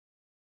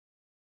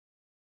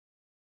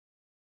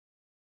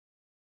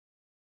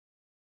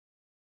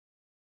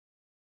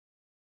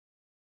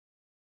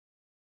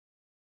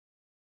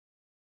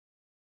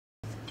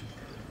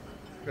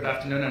Good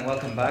afternoon and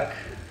welcome back,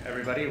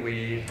 everybody.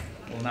 We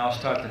will now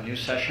start the new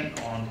session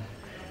on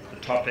the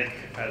topic,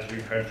 as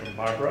we've heard from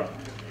Barbara.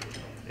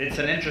 It's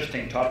an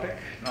interesting topic,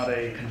 not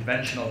a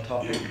conventional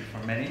topic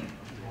for many.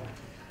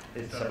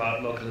 It's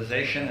about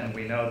localization, and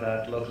we know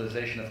that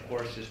localization, of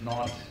course, is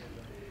not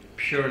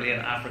purely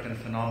an African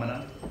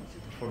phenomenon.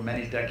 For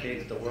many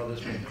decades, the world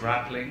has been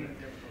grappling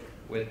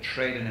with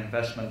trade and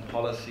investment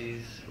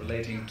policies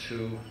relating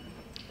to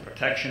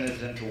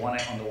protectionism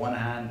on the one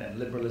hand and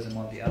liberalism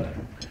on the other.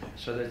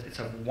 So it's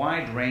a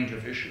wide range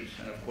of issues,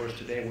 and of course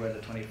today we're in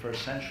the 21st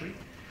century.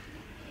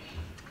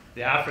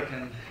 The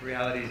African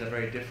reality is a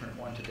very different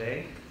one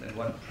today than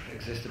what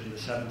existed in the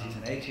 70s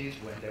and 80s,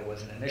 when there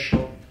was an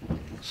initial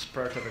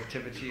spurt of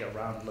activity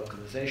around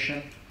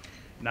localization.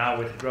 Now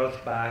with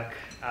growth back,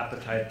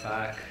 appetite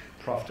back,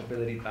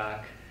 profitability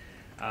back,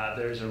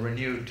 there's a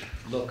renewed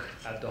look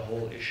at the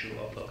whole issue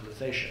of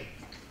localization.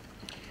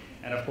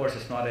 And of course,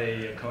 it's not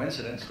a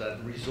coincidence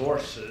that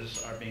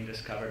resources are being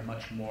discovered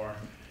much more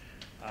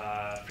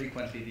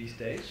frequently these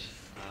days.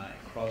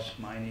 Across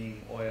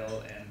mining,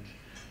 oil, and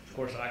of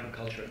course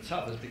agriculture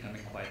itself is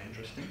becoming quite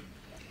interesting.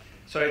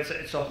 So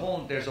there's a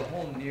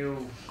whole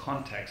new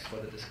context for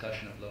the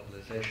discussion of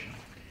localization.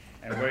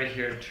 And we're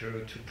here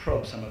to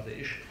probe some of the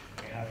issues.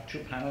 We have two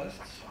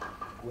panelists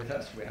with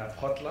us. We have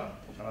Hotla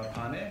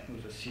Ramapane,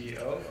 who's the CEO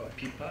of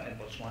PTA in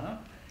Botswana.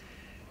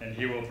 And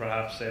he will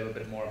perhaps say a little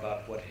bit more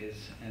about what his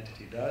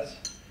entity does.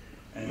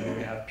 And then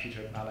we have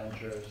Peter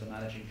Ballinger, who's the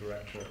Managing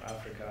Director of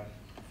Africa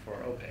for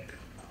OPEC.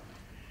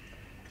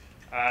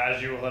 As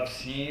you will have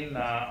seen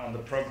on the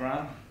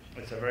program,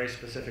 it's a very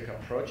specific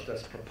approach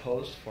that's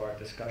proposed for our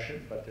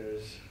discussion, but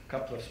there's a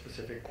couple of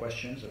specific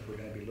questions that we're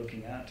going to be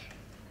looking at.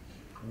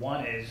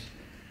 One is,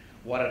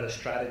 what are the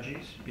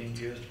strategies being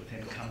used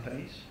within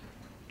companies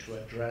to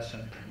address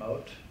and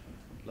promote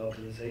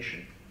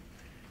localization?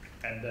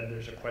 And then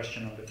there's a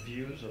question on the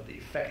views of the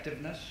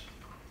effectiveness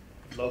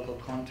of local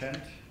content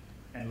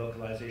and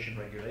localization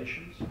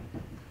regulations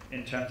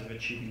in terms of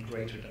achieving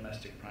greater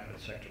domestic private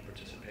sector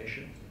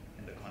participation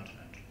in the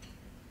continent.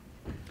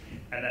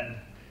 And then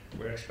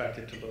we're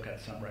expected to look at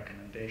some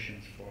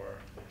recommendations for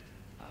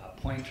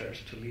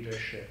pointers to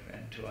leadership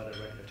and to other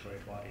regulatory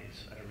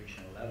bodies at a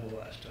regional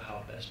level as to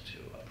how best to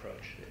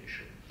approach the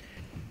issue.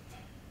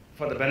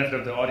 For the benefit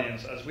of the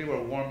audience, as we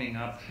were warming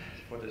up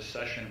for this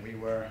session, we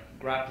were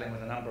grappling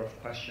with a number of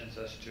questions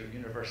as to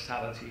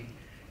universality.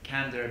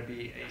 Can there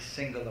be a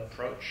single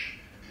approach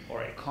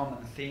or a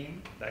common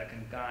theme that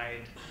can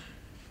guide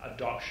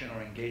adoption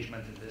or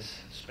engagement in this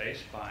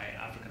space by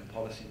African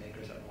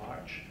policymakers at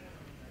large?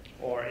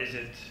 Or is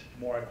it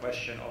more a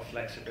question of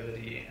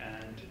flexibility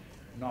and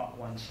not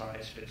one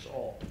size fits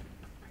all?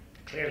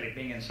 Clearly,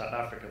 being in South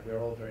Africa, we're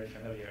all very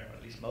familiar, or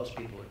at least most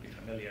people would be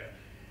familiar,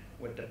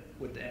 with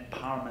the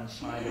empowerment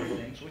side of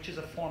things, which is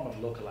a form of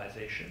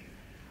localization,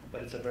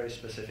 but it's a very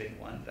specific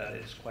one that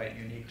is quite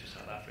unique to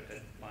South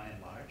Africa by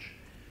and large.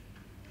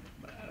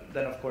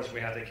 Then, of course, we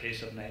have the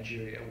case of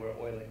Nigeria, where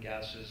oil and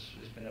gas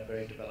has been a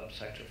very developed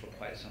sector for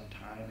quite some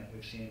time, and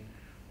we've seen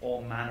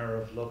all manner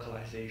of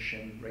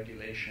localization,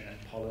 regulation, and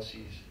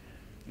policies.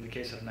 In the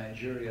case of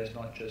Nigeria, it's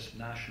not just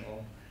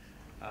national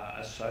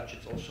as such,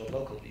 it's also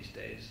local these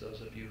days.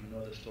 Those of you who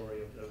know the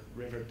story of the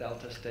River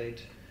Delta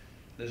state,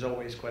 there's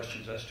always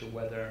questions as to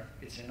whether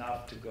it's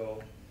enough to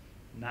go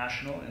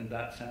national in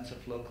that sense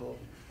of local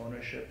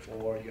ownership,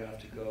 or you have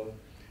to go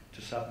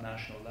to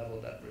subnational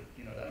level that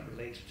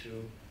relates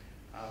to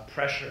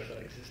pressures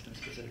that exist in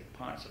specific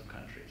parts of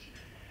countries.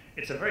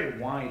 It's a very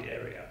wide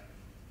area,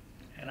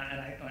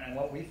 and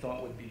what we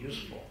thought would be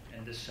useful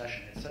in this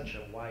session, it's such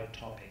a wide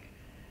topic,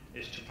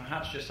 is to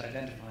perhaps just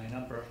identify a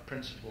number of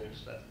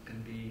principles that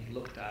can be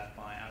looked at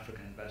by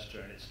African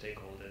investor and its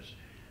stakeholders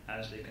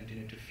as they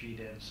continue to feed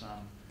in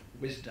some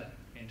wisdom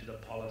into the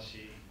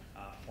policy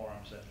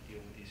forums that deal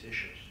with these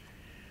issues.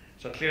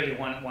 So clearly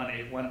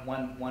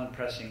one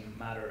pressing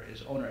matter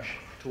is ownership.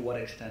 To what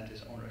extent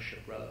is ownership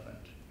relevant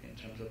in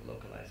terms of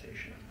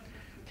localization?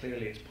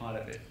 Clearly it's part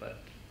of it, but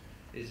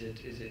is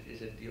it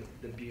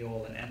the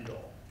be-all and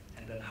end-all?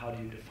 And then how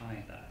do you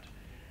define that?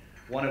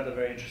 One of the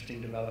very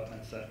interesting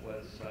developments that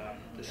was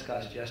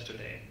discussed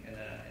yesterday in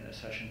a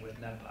session with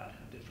NEPAD,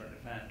 a different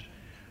event,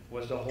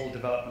 was the whole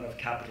development of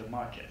capital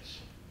markets.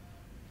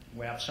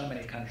 We have so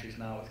many countries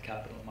now with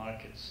capital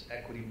markets,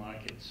 equity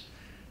markets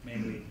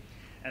mainly,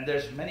 and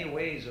there's many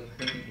ways of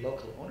bringing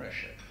local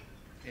ownership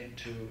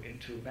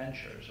into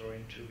ventures or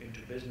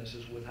into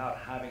businesses without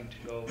having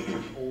to go with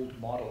the old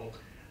model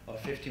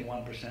of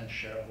 51%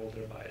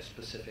 shareholder by a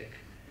specific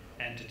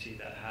entity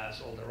that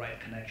has all the right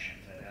connections.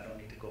 I don't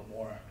need to go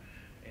more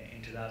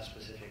into that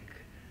specific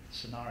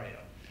scenario.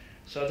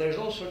 So there's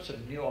all sorts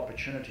of new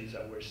opportunities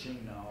that we're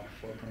seeing now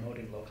for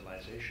promoting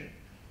localization.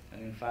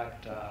 And in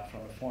fact,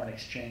 from a foreign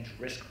exchange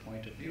risk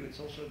point of view,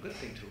 it's also a good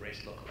thing to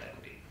raise local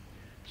equity.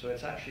 So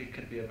it's actually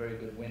could be a very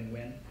good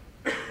win-win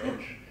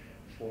approach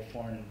for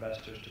foreign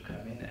investors to come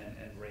in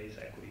and raise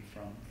equity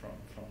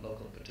from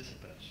local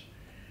participants.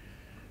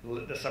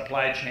 The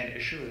supply chain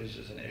issue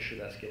is an issue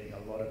that's getting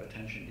a lot of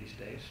attention these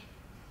days,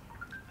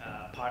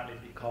 partly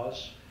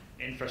because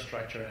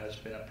infrastructure has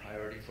been a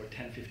priority for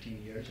 10,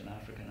 15 years in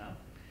Africa now,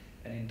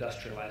 and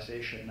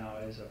industrialization now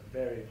is a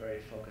very,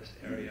 very focused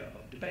area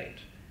of debate.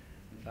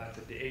 In fact,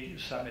 at the AU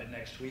summit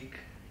next week,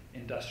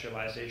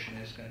 industrialization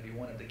is going to be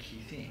one of the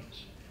key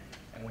themes.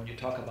 And when you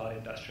talk about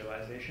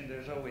industrialization,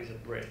 there's always a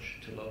bridge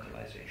to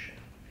localization.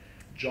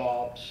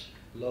 Jobs,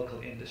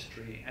 local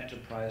industry,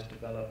 enterprise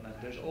development,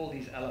 there's all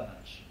these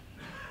elements.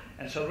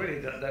 And so really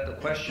the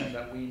question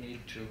that we need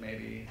to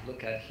maybe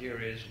look at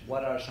here is,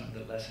 what are some of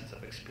the lessons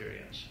of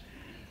experience?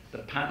 The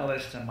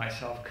panelists and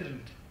myself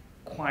couldn't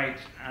quite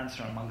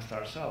answer amongst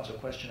ourselves the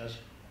question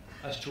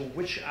as to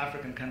which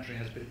African country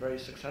has been very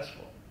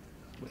successful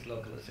with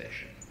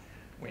localization.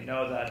 We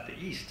know that the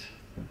East,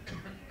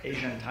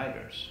 Asian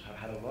tigers, have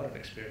had a lot of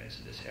experience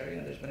in this area,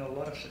 and there's been a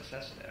lot of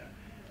success there.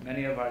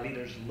 Many of our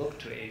leaders look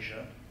to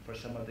Asia for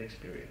some of the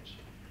experience.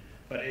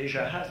 But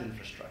Asia has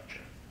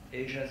infrastructure.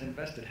 Asia has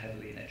invested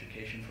heavily in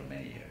education for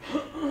many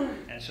years.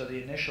 And so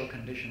the initial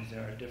conditions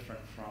there are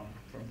different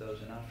from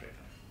those in Africa.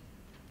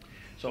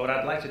 So what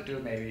I'd like to do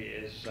maybe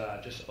is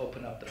just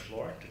open up the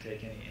floor to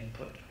take any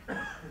input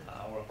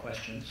or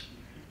questions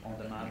on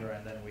the matter,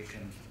 and then we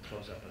can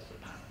close up as the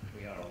panel.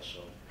 We are also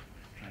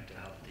trying to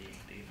help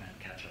the event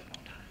catch up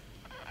on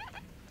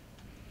time.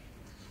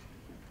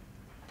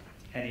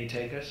 Any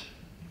takers?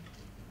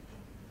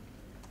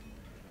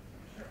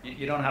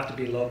 You don't have to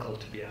be local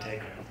to be a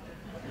taker.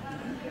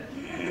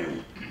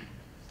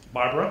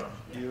 Barbara,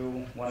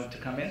 you wanted to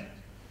come in?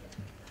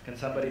 Can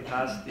somebody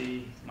pass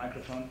the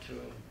microphone to...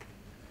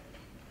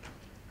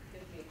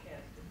 Give me a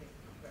chance to think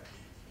of the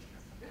question.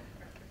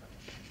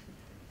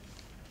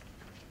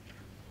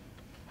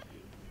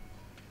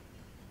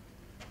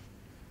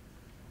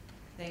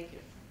 Thank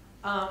you.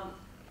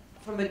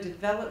 From a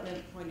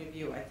development point of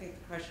view, I think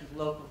the question of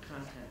local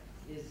content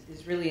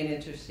is really an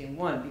interesting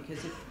one,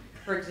 because if,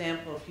 for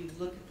example, if you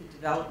look at the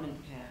development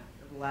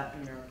path of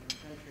Latin American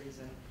countries,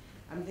 and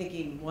I'm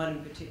thinking one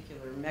in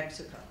particular,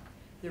 Mexico.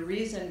 The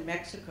reason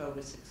Mexico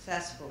was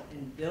successful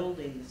in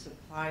building the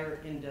supplier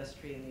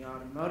industry in the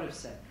automotive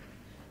sector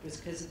was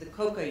because of the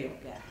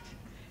Cocoyoc Act,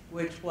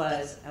 which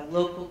was a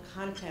local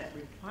content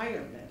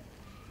requirement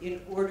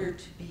in order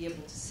to be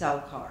able to sell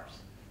cars.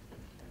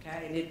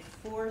 Okay? And it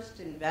forced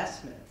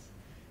investments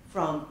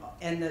from,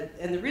 and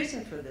the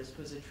reason for this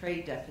was a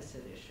trade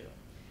deficit issue,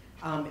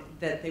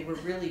 that they were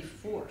really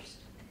forced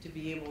to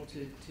be able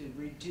to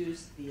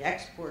reduce the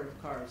export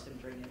of cars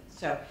and bring it.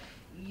 So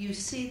you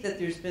see that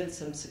there's been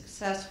some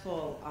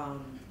successful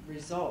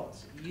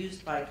results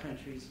used by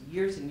countries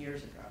years and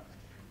years ago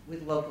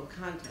with local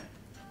content.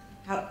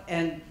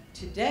 And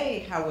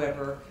today,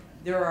 however,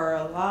 there are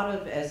a lot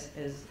of, as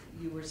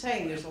you were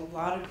saying, there's a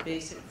lot of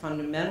basic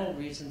fundamental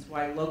reasons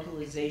why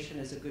localization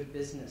is a good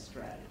business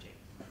strategy.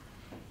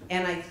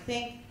 And I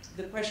think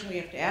the question we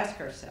have to ask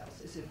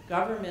ourselves is if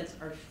governments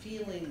are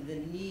feeling the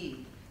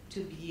need to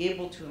be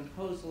able to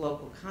impose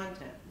local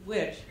content,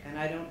 which, and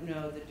I don't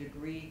know the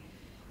degree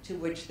to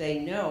which they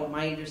know,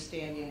 my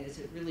understanding is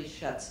it really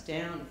shuts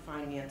down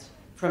finance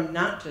from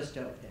not just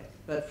OPIC,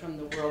 but from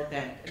the World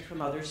Bank and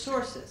from other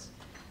sources.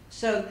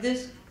 So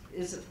this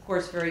is, of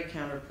course, very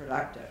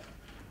counterproductive.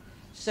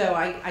 So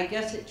I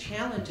guess it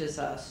challenges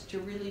us to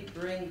really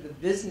bring the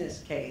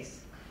business case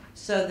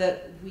so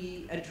that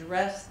we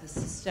address the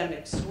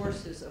systemic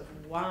sources of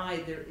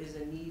why there is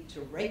a need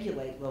to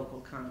regulate local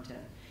content,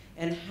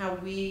 and how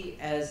we,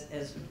 as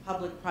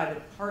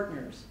public-private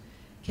partners,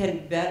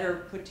 can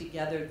better put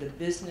together the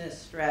business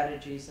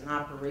strategies and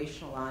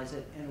operationalize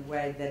it in a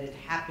way that it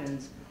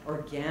happens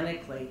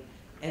organically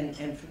and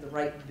for the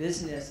right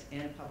business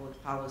and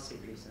public policy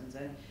reasons.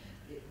 And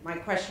my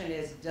question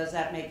is, does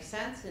that make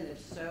sense? And if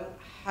so,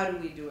 how do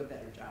we do a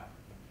better job?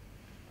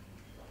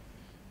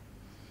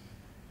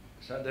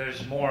 So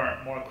there's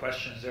more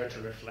questions there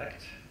to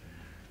reflect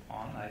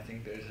on. I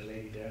think there's a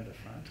lady there in the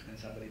front. Can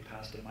somebody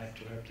pass the mic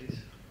to her, please?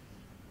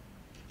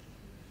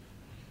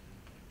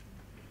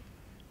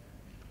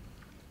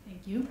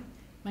 Thank you.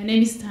 My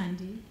name is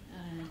Tandy,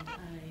 and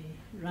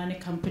I run a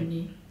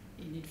company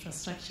in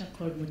infrastructure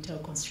called Motel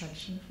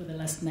Construction for the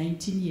last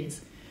 19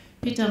 years.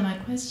 Peter, my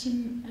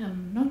question,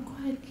 I'm not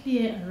quite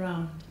clear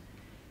around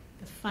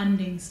the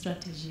funding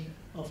strategy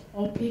of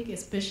OPIC,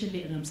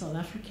 especially, and I'm South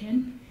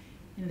African,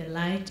 in the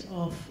light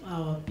of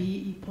our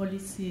BE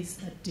policies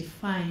that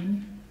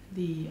define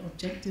the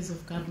objectives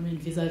of government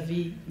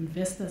vis-a-vis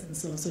investors and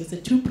so on. So it's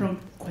a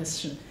two-pronged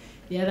question.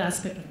 The other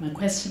aspect of my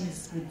question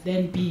would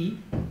then be,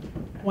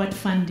 what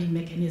funding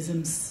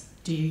mechanisms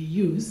do you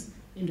use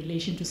in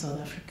relation to South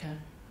Africa,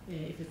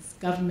 if it's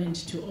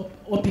government to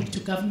OPIC to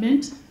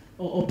government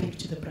or OPIC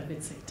to the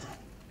private sector?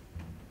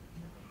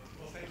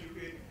 Well, thank you.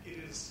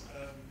 It is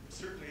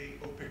certainly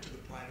OPIC to the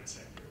private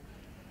sector,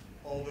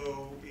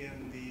 although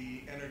in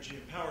the energy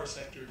and power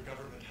sector,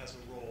 government has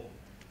a role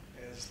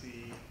as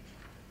the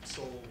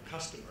sole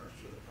customer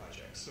for the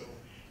project. So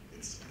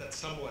that's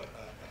somewhat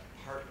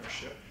a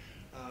partnership.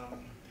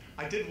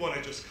 I did want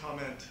to just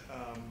comment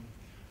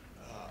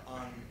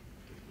on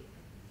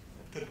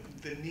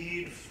the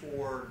need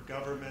for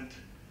government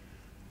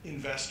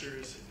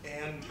investors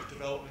and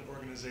development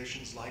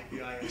organizations like the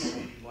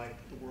IFC, like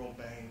the World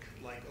Bank,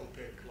 like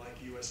OPIC, like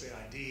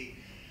USAID,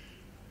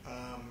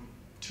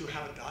 to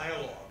have a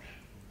dialogue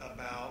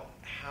about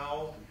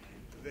how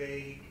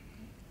they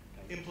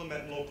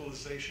implement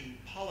localization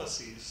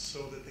policies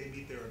so that they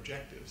meet their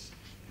objectives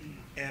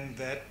and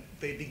that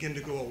they begin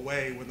to go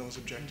away when those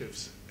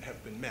objectives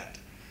have been met.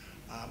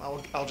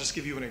 I'll just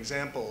give you an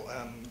example.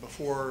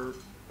 Before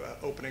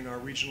opening our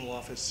regional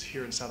office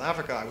here in South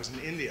Africa, I was in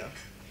India.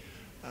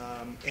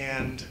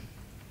 And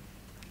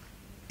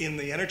in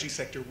the energy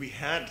sector, we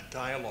had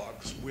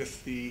dialogues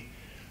with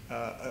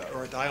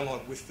or a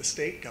dialogue with the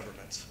state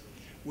governments,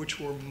 which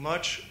were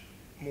much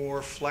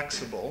more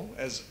flexible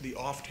as the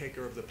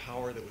off-taker of the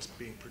power that was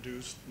being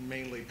produced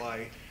mainly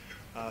by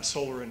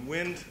solar and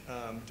wind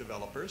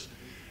developers.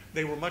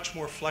 They were much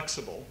more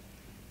flexible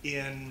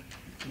in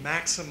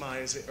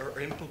maximizing or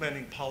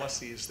implementing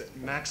policies that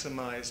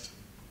maximized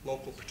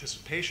local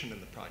participation in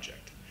the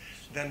project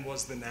than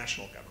was the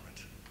national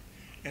government.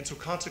 And so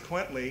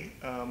consequently,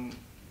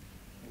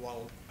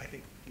 while I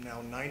think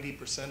now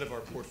 90% of our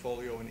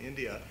portfolio in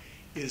India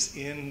is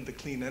in the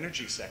clean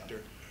energy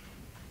sector,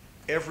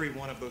 every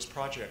one of those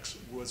projects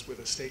was with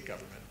a state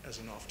government as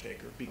an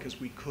off-taker because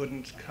we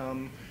couldn't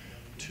come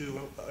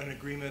to an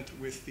agreement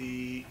with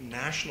the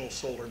national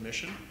solar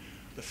mission,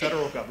 the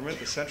federal government,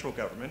 the central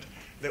government,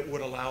 that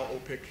would allow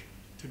OPIC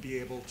to be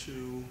able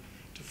to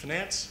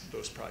finance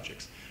those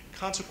projects.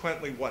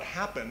 Consequently, what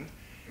happened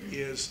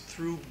is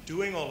through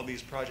doing all of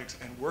these projects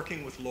and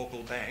working with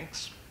local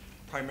banks,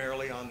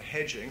 primarily on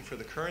hedging for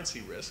the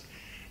currency risk,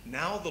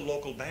 now the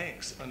local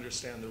banks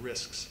understand the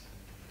risks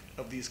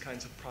of these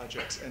kinds of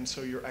projects. And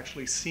so you're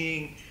actually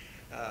seeing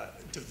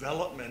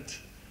development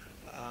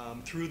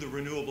through the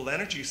renewable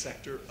energy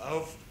sector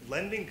of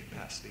lending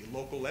capacity,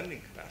 local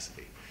lending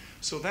capacity.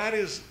 So that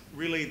is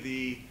really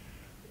the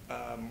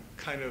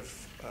kind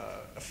of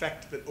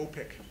effect that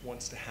OPIC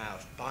wants to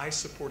have by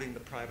supporting the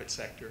private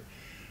sector.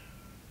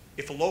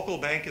 If a local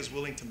bank is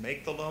willing to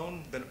make the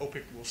loan, then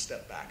OPIC will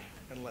step back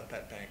and let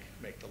that bank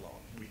make the loan.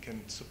 We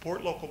can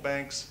support local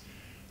banks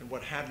and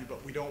what have you,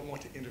 but we don't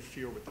want to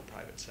interfere with the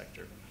private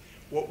sector.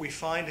 What we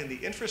find in the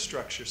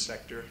infrastructure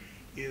sector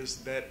is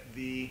that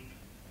the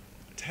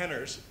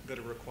tenors that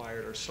are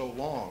required are so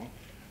long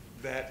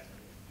that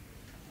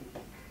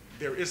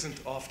there isn't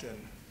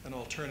often an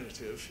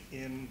alternative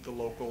in the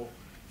local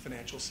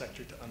financial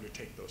sector to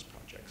undertake those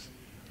projects.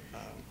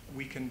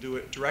 We can do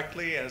it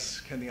directly,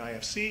 as can the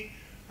IFC,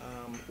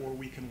 or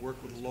we can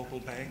work with a local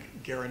bank,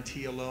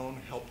 guarantee a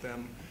loan, help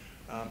them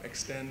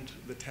extend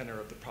the tenor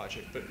of the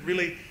project. But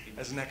really,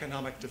 as an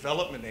economic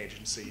development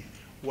agency,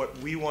 what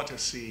we want to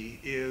see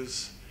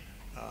is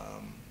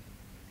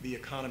the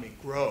economy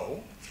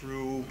grow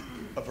through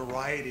a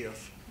variety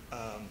of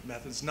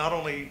methods, not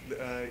only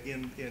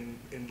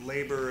in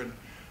labor and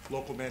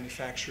local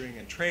manufacturing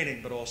and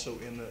training, but also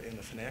in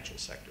the financial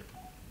sector.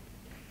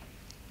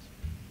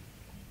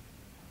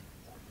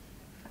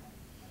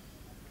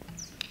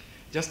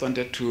 Just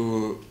wanted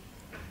to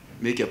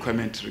make a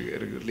comment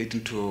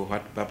relating to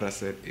what Barbara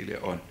said earlier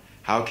on.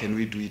 How can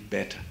we do it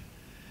better?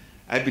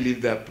 I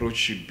believe the approach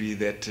should be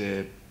that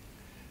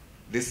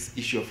this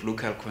issue of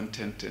local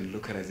content and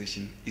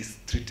localization is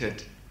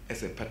treated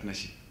as a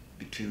partnership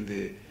between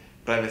the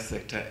private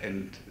sector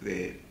and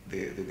the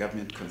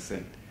government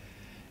concerned,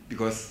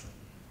 because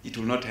it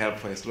will not help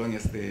for as long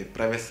as the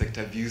private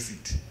sector views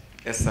it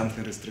as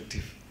something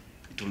restrictive.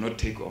 It will not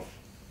take off.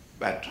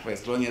 But for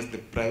as long as the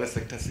private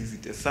sector sees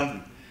it as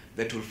something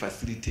that will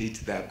facilitate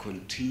their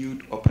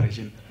continued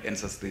operation and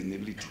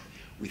sustainability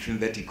within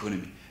that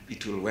economy,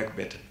 it will work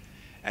better.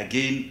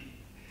 Again,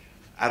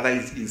 other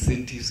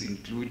incentives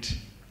include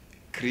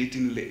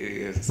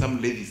creating some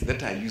levies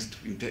that are used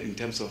in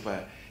terms of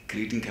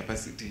creating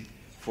capacity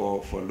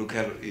for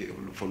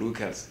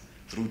locals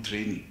through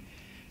training,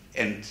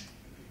 and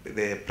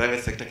the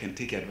private sector can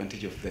take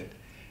advantage of that.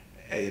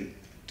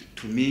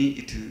 To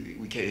me,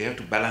 we have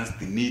to balance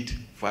the need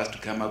for us to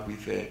come up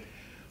with a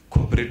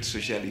corporate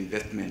social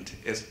investment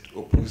as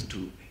opposed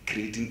to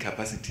creating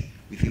capacity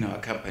within our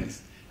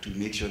companies to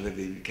make sure that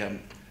they become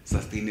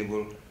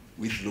sustainable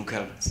with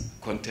local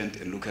content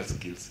and local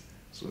skills.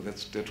 So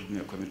that would be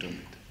my comment on it.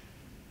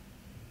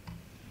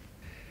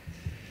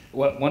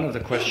 Well, one of the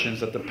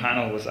questions that the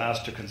panel was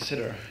asked to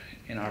consider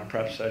in our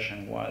prep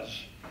session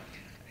was,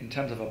 in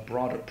terms of a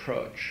broad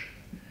approach,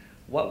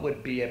 what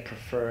would be a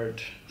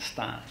preferred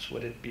stance?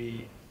 Would it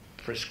be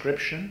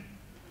prescription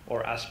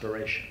or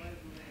aspiration?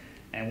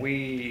 And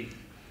we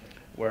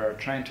were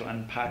trying to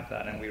unpack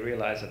that, and we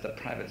realized that the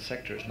private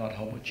sector is not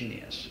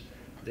homogeneous.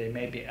 There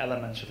may be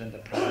elements within the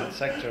private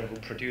sector who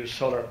produce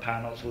solar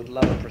panels who would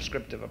love a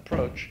prescriptive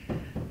approach,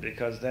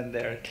 because then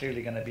they're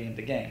clearly going to be in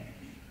the game.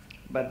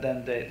 But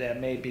then there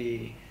may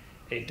be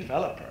a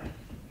developer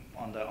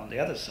on the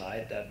other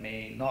side that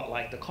may not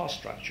like the cost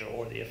structure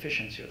or the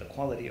efficiency or the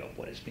quality of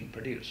what is being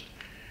produced.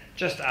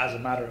 Just as a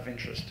matter of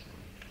interest,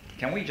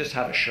 can we just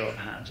have a show of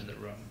hands in the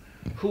room?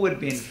 Who would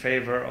be in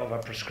favor of a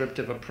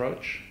prescriptive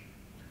approach?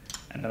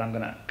 And then I'm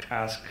going to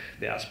ask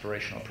the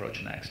aspirational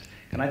approach next.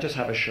 Can I just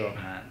have a show of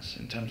hands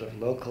in terms of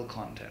local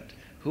content?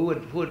 Who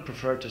would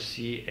prefer to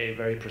see a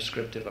very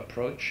prescriptive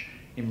approach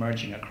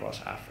emerging across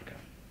Africa?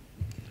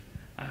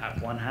 I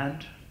have 1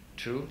 hand,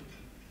 2,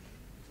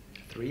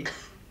 3,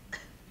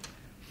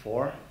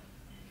 4.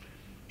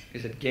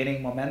 Is it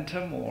gaining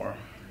momentum or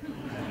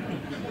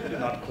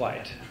not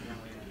quite?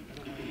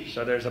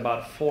 So there's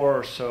about 4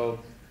 or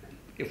so.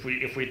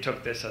 If we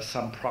took this as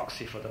some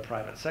proxy for the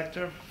private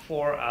sector,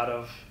 4 out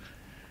of,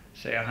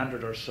 say,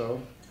 100 or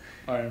so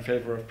are in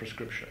favor of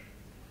prescription.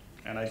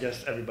 And I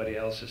guess everybody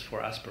else is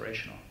for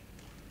aspirational.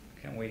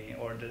 Can we,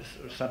 or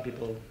some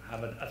people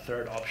have a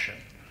third option?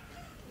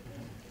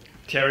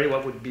 Terry,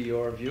 what would be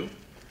your view?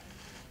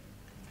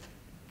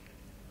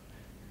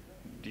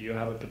 Do you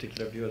have a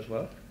particular view as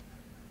well?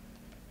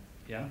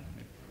 Yeah?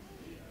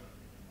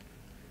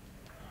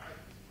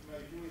 My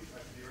view is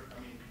like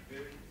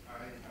I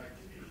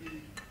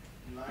typically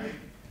like it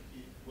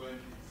when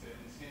it's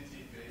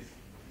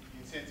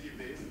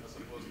incentive-based as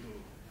opposed to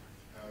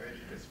already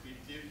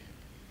prescriptive.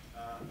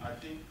 I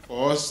think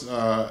for us,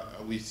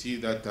 we see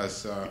that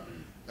as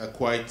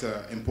quite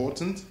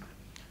important,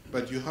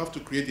 but you have to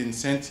create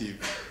incentive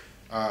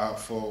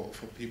for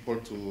people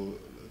to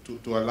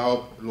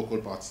allow local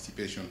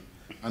participation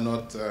and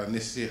not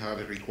necessarily have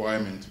a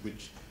requirement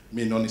which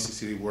may not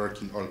necessarily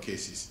work in all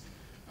cases.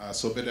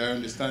 But I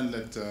understand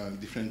that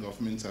different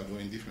governments are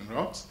going different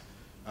routes,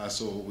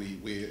 so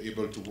we're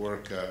able to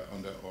work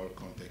under all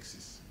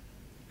contexts.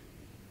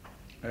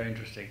 Very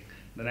interesting.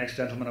 The next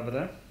gentleman over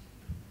there.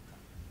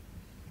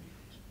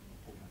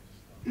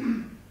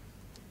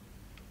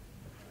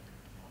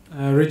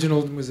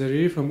 Reginald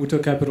Muzeri from Uto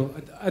Capital.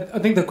 I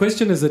think the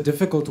question is a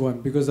difficult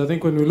one because I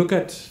think when we look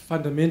at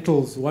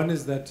fundamentals, one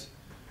is that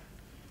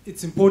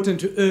it's important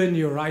to earn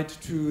your right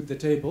to the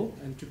table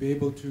and to be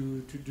able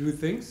to do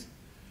things.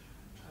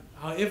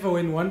 However,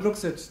 when one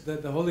looks at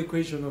the whole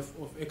equation of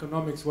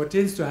economics, what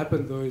tends to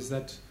happen though is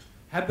that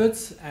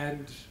habits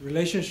and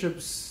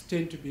relationships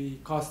tend to be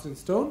cast in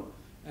stone,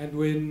 and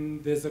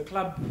when there's a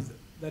club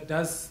that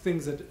does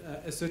things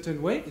a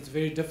certain way, it's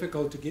very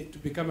difficult to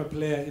become a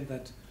player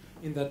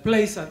in that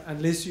place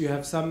unless you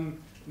have some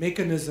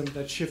mechanism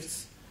that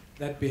shifts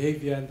that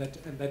behavior and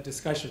that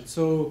discussion.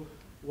 So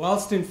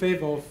whilst in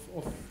favor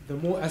of the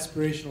more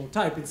aspirational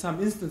type, in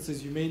some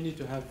instances you may need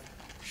to have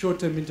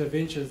short-term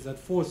interventions that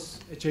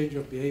force a change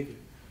of behavior.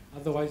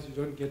 Otherwise you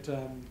don't get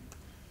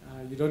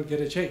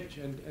a change.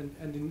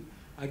 And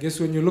I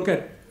guess when you look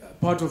at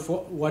part of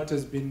what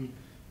has been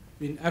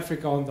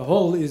Africa on the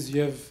whole is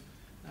you have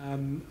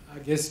I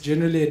guess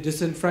generally a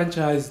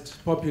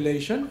disenfranchised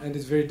population, and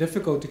it's very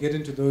difficult to get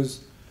into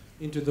those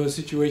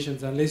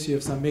situations unless you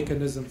have some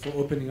mechanism for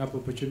opening up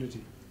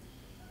opportunity.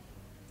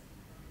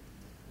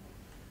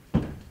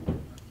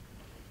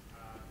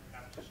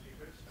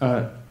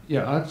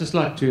 Yeah, I'd just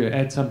like to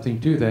add something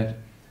to that.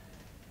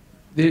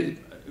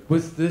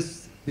 With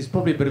this, there's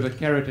probably a bit of a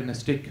carrot and a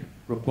stick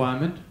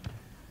requirement.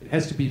 It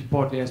has to be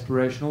partly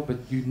aspirational,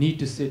 but you need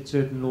to set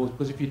certain laws,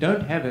 because if you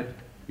don't have it,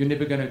 you're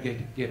never going to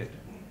get it.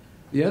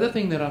 The other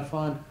thing that I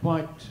find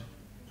quite,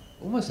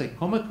 almost say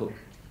comical,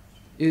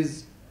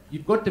 is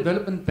you've got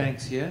development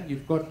banks here,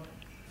 you've got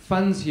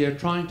funds here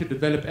trying to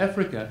develop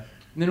Africa,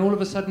 and then all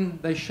of a sudden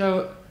they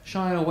shy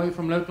away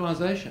from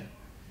localization.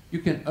 You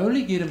can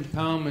only get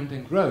empowerment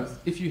and growth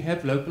if you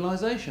have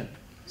localization.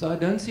 So I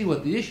don't see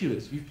what the issue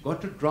is. You've got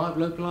to drive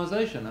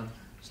localization. I'm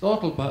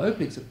startled by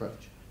OPEC's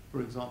approach,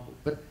 for example.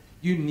 But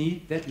you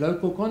need that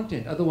local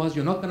content. Otherwise,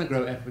 you're not going to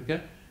grow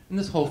Africa, and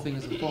this whole thing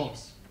is a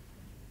farce.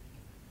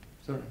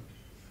 Sorry.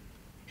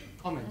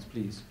 Comments,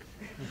 please.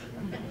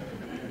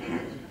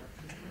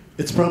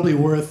 It's probably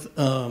worth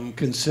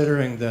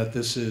considering that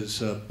this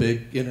is a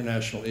big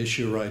international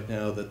issue right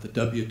now that the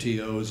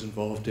WTO is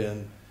involved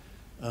in.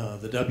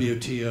 The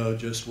WTO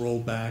just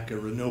rolled back a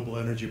renewable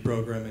energy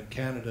program in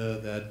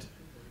Canada that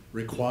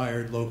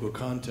required local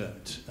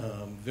content,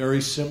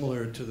 very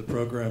similar to the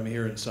program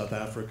here in South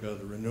Africa,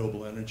 the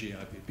Renewable Energy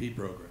IPP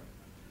program.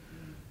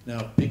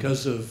 Now,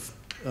 because of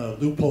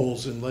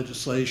loopholes in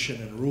legislation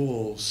and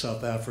rules,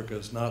 South Africa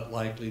is not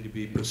likely to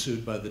be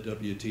pursued by the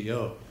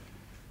WTO.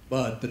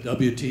 But the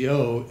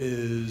WTO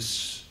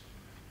is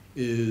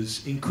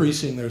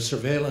increasing their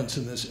surveillance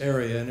in this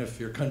area, and if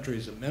your country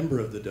is a member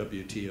of the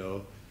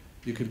WTO,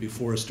 you can be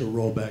forced to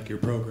roll back your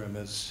program,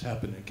 as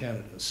happened in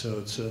Canada. So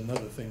it's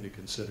another thing to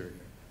consider here.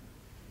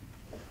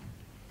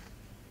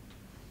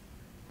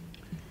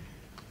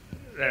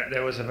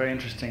 There was a very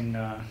interesting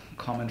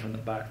comment from the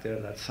back there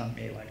that some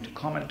may like to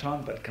comment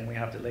on, but can we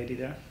have the lady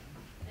there?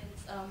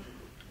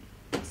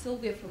 It's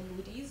Sylvia from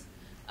Moody's.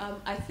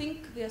 I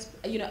think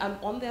I'm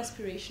on the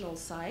aspirational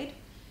side,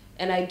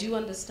 and I do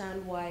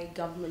understand why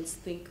governments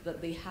think that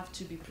they have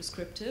to be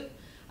prescriptive.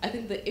 I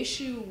think the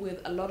issue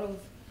with a lot of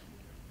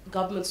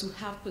governments who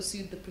have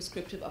pursued the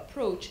prescriptive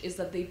approach is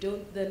that they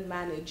don't then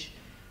manage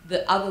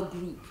the other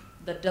group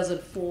that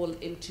doesn't fall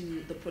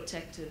into the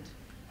protected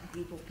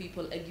group of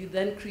people, and you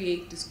then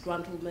create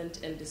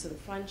disgruntlement and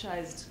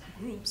disenfranchised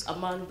groups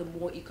among the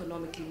more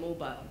economically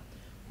mobile,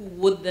 who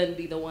would then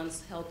be the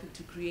ones helping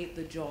to create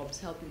the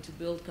jobs, helping to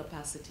build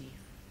capacity.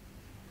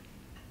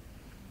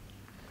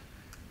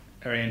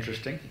 Very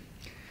interesting.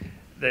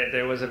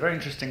 There was a very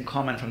interesting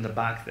comment from the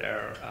back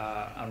there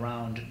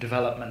around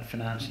development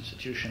finance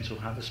institutions who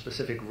have a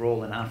specific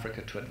role in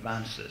Africa to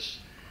advance this.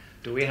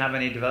 Do we have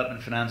any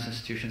development finance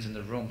institutions in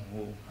the room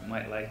who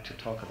might like to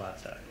talk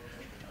about that?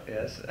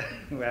 Yes,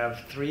 we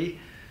have 3.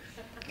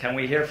 Can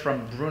we hear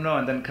from Bruno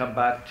and then come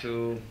back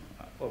to,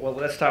 well,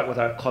 let's start with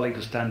our colleague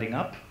who's standing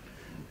up,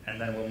 and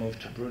then we'll move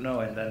to Bruno,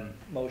 and then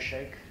Mo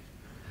Sheikh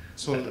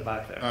at the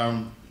back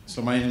there.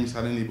 So my name is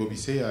Alain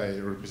Bobisse. I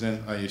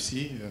represent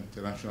IFC,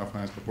 International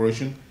Finance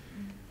Corporation.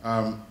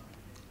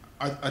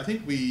 I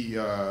think we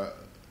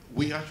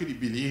actually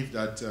believe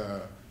that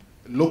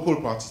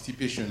local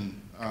participation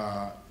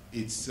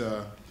it's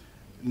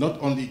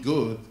not only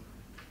good,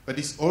 but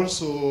it's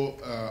also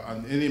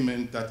an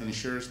element that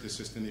ensures the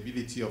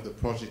sustainability of the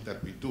project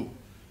that we do.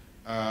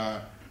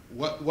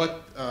 What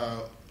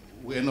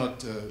we're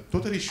not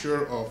totally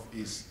sure of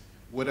is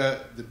whether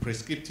the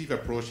prescriptive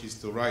approach is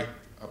the right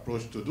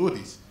approach to do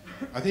this.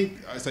 I think,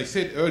 as I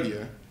said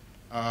earlier,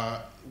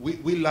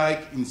 we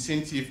like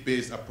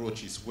incentive-based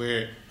approaches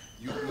where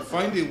you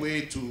find a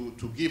way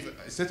to give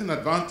a certain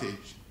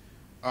advantage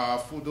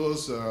for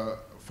those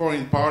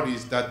foreign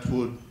parties that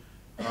would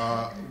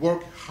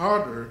work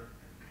harder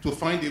to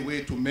find a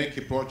way to make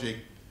a project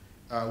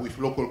with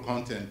local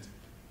content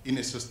in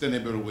a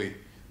sustainable way.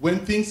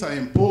 When things are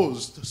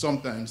imposed,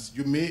 sometimes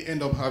you may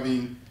end up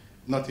having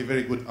not a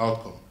very good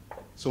outcome.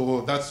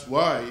 So that's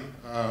why,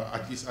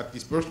 at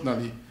least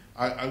personally,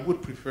 I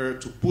would prefer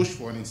to push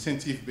for an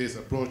incentive-based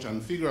approach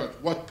and figure out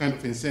what kind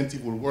of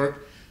incentive will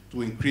work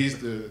to increase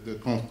the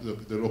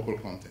local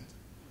content.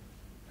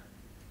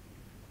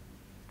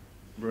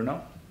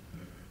 Bruno?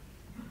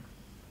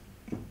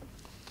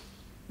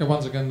 Yeah,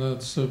 once again,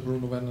 it's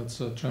Bruno Venn,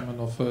 it's chairman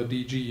of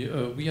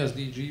DG. We as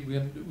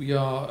DG, we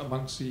are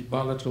amongst the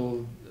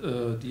bilateral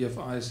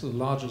DFIs, the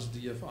largest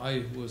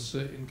DFI who is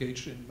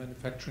engaged in the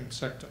manufacturing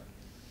sector.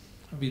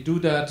 We do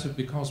that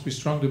because we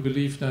strongly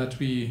believe that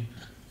we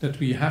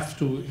have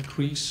to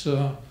increase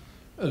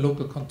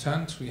local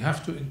content. We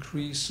have to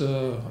increase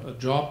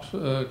job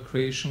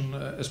creation,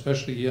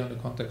 especially here in the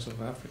context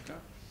of Africa.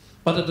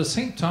 But at the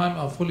same time,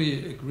 I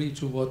fully agree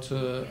to what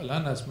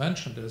Alain has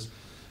mentioned is,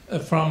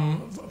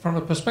 from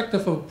a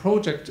perspective of a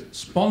project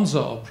sponsor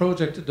or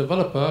project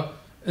developer,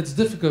 it's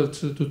difficult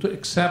to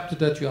accept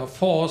that you are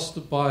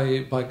forced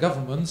by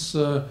governments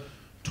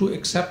to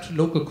accept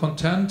local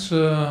content,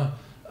 and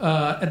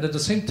at the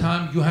same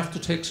time you have to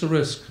take the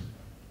risk.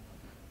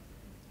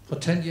 For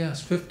 10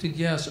 years, 15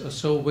 years or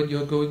so when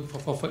you're going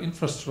for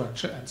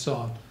infrastructure and so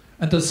on.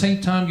 And at the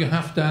same time you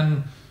have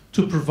then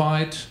to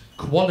provide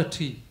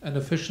quality and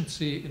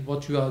efficiency in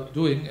what you are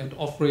doing and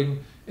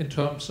offering in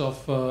terms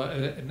of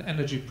an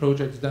energy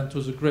project then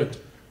to the grid.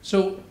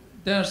 So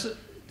there's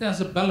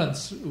a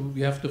balance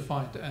we have to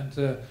find,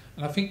 and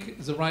I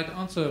think the right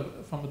answer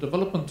from a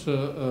development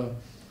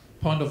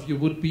point of view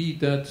would be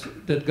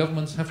that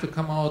governments have to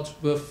come out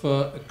with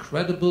a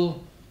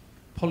credible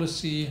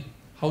policy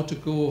how to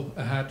go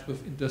ahead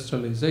with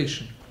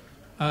industrialization.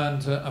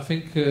 And I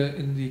think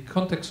in the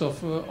context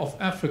of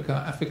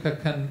Africa, Africa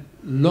can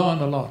learn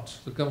a lot.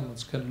 The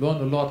governments can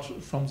learn a lot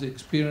from the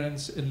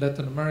experience in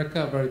Latin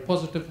America, very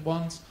positive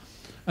ones,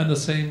 and the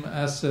same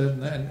as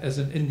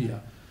in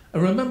India. I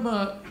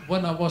remember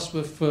when I was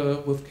with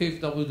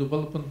KfW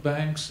Development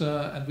Banks,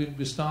 and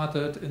we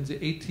started in the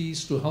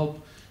 80s to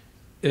help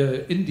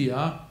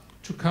India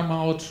to come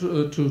out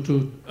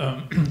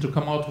to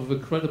come out with a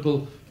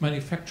credible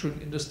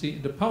manufacturing industry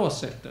in the power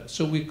sector.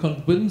 So we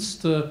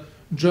convinced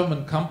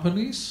German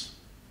companies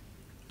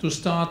to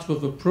start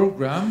with a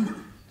program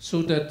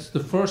so that the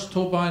first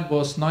turbine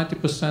was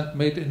 90%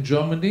 made in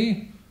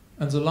Germany,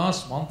 and the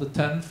last one, the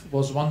 10th,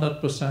 was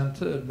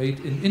 100% made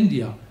in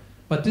India.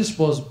 But this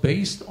was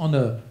based on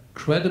a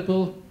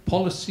credible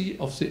policy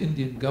of the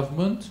Indian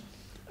government,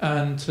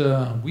 and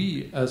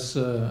we as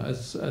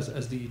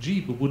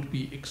DG would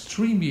be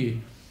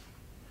extremely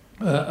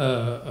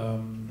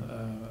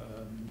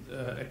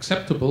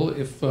acceptable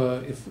if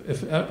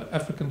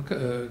African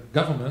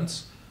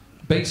governments,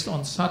 based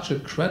on such a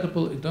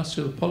credible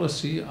industrial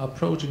policy, are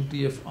approaching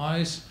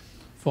DFIs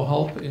for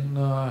help in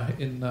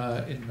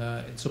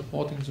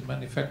supporting the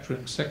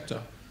manufacturing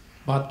sector.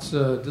 But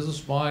this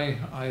is why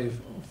I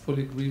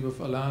fully agree with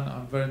Alain.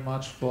 I'm very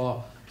much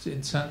for the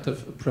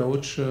incentive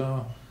approach,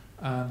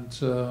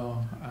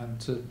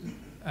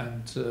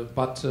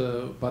 but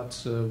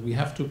we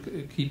have to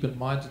keep in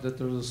mind that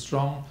there is a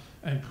strong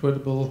and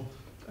credible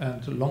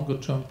and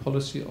longer-term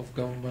policy of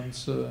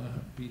governments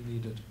be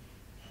needed.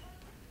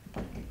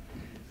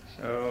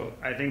 So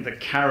I think the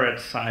carrot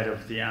side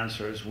of the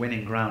answer is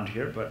winning ground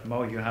here, but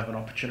Mo, you have an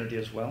opportunity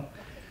as well.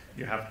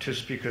 You have 2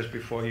 speakers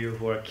before you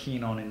who are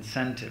keen on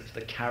incentives,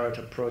 the carrot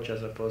approach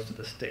as opposed to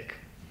the stick.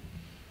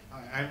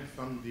 I'm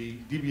from the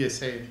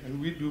DBSA, and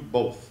we do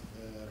both.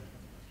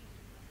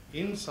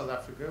 In South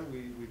Africa,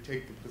 we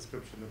take the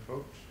prescription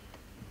approach.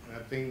 And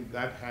I think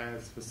that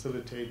has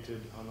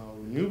facilitated on our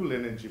renewable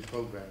energy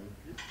program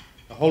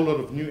a whole lot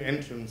of new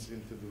entrants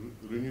into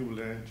the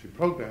renewable energy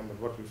program. But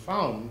what we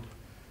found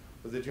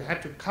was that you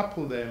had to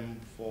couple them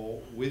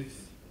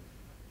with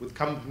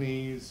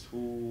companies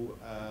who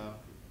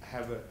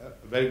have a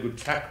very good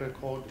track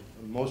record,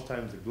 and most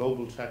times a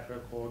global track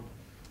record.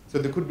 So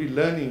there could be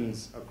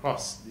learnings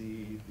across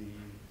the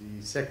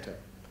sector.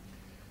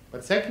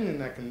 But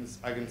secondly,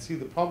 I can see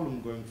the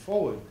problem going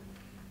forward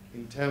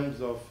in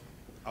terms of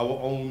our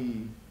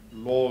own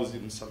laws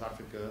in South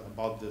Africa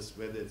about this,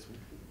 whether it's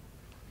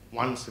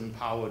once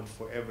empowered,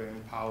 forever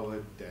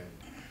empowered, and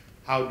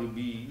how do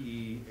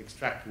we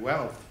extract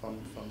wealth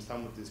from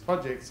some of these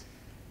projects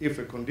if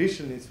a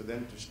condition is for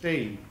them to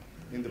stay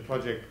in the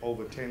project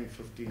over 10,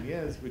 15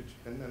 years,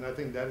 and I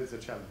think that is a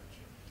challenge.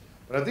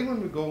 But I think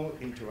when we go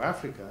into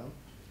Africa,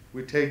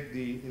 we take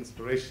the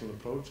inspirational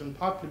approach, and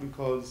partly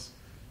because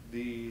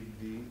the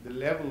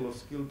level of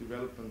skill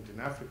development in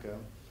Africa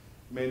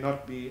may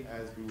not be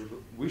as we would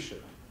wish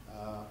it.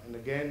 And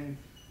again,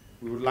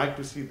 we would like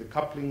to see the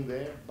coupling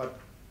there, but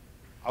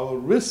our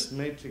risk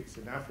matrix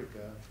in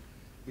Africa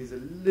is a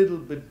little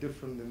bit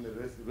different than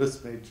the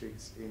risk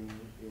matrix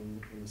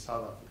in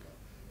South Africa.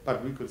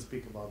 But we could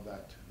speak about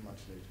that much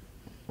later.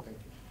 Thank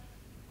you.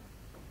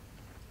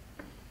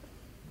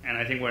 And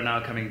I think we're now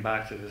coming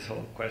back to this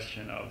whole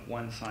question of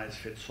one size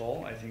fits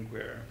all. I think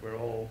we're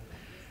all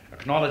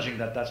acknowledging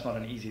that that's not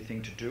an easy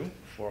thing to do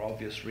for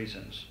obvious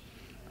reasons.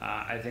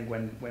 I think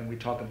when we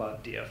talk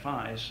about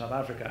DFIs, South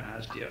Africa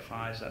has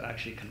DFIs that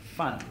actually can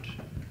fund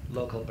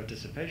local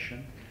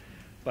participation,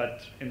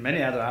 but in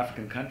many other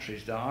African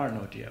countries there are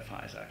no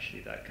DFIs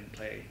actually that can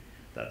play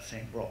that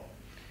same role.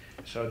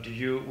 So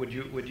would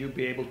you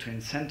be able to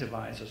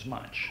incentivize as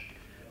much?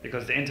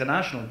 Because the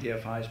international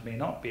DFIs may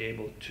not be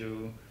able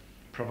to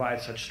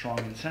provide such strong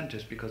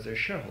incentives because their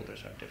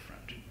shareholders are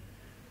different.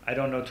 I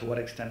don't know to what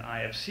extent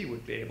IFC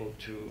would be able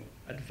to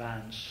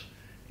advance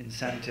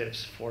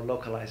incentives for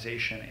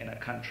localization in a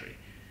country.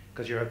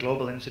 Because you're a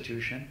global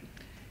institution,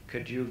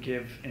 could you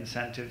give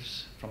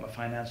incentives from a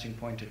financing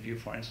point of view?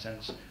 For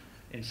instance,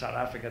 in South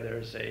Africa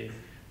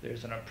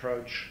there's an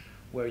approach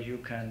where you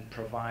can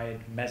provide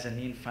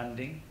mezzanine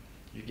funding.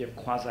 You give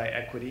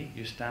quasi-equity.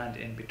 You stand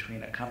in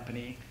between a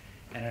company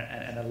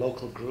and a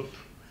local group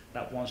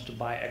that wants to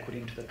buy equity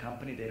into the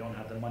company. They don't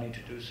have the money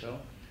to do so.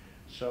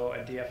 So a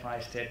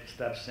DFI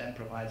steps in,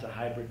 provides a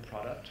hybrid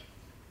product,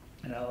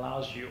 and it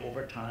allows you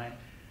over time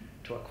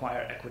to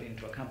acquire equity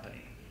into a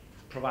company,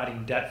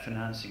 providing debt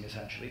financing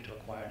essentially to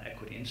acquire an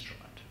equity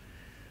instrument.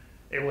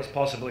 It was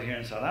possible here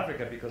in South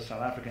Africa because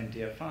South African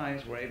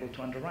DFIs were able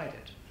to underwrite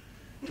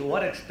it. To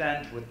what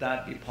extent would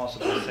that be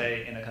possible,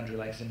 say, in a country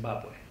like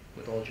Zimbabwe?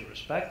 With all due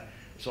respect,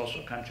 it's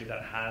also a country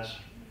that has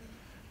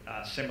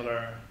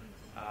similar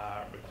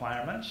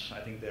requirements. I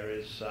think there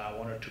is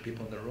one or two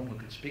people in the room who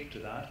can speak to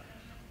that.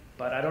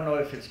 But I don't know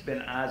if it's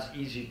been as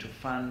easy to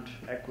fund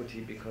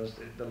equity because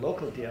the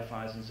local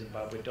DFIs in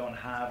Zimbabwe don't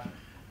have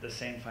the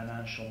same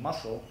financial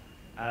muscle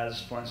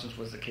as, for instance,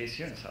 was the case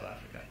here in South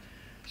Africa.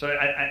 So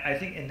I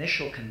think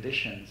initial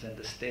conditions and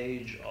the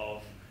stage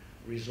of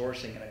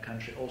resourcing in a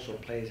country also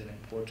plays an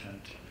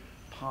important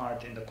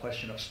part in the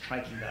question of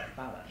striking that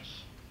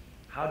balance.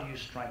 How do you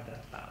strike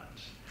that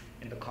balance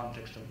in the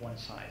context of one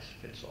size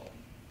fits all?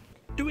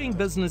 Doing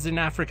business in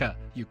Africa,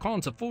 you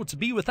can't afford to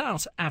be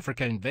without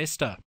Africa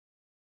Investor.